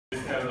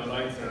now the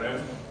lights are out.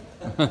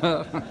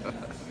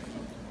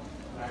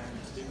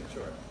 Keep it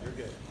short. You're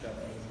good.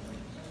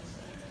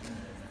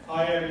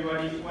 Hi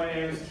everybody, my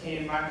name is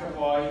Cian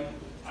McAvoy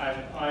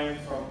and I'm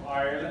from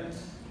Ireland.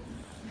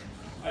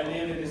 I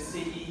live in a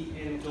city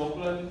in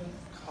Dublin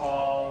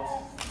called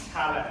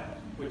Tallaght,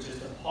 which is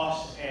the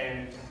posh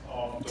end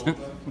of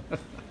Dublin.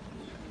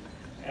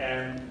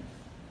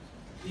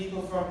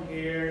 People from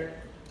here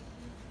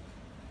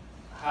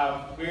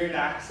have weird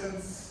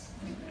accents.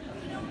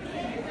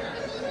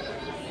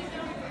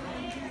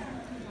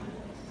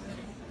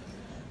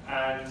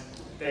 And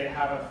they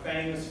have a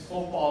famous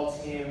football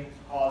team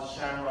called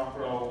Shamrock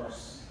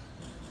Rovers.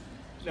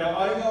 Now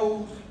I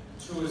go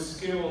to a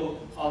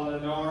school on the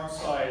north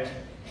side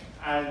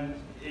and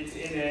it's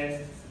in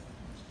an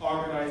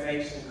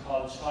organisation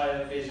called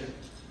Child Vision.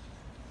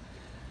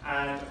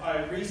 And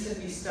I've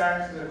recently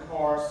started a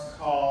course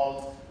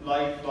called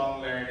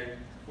Lifelong Learning,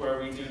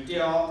 where we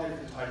do all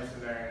different types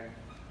of learning.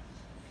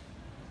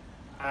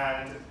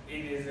 And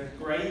it is a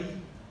great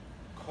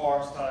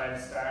course that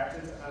I've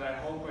started, and I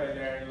hope I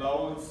learn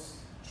loads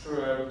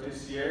throughout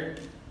this year.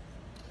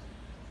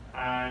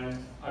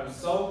 And I'm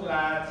so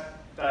glad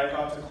that I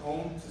got to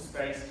come to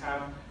Space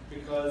Camp,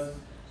 because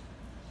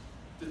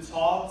the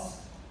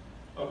thoughts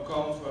of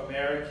going to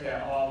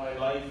America all my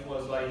life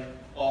was like,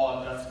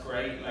 oh, that's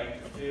great,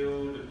 like the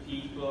food, the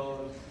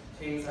people,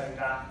 things like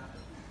that.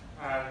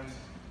 And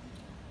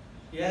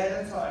yeah,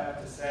 that's what I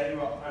have to say.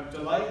 Well, I'm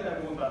delighted I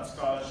won that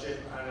scholarship,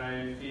 and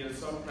I feel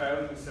so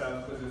proud of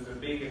myself because it was a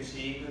big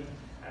achievement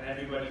and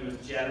everybody was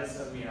jealous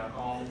of me at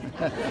home.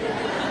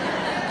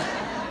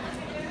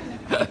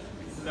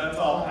 So that's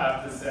all I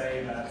have to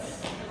say.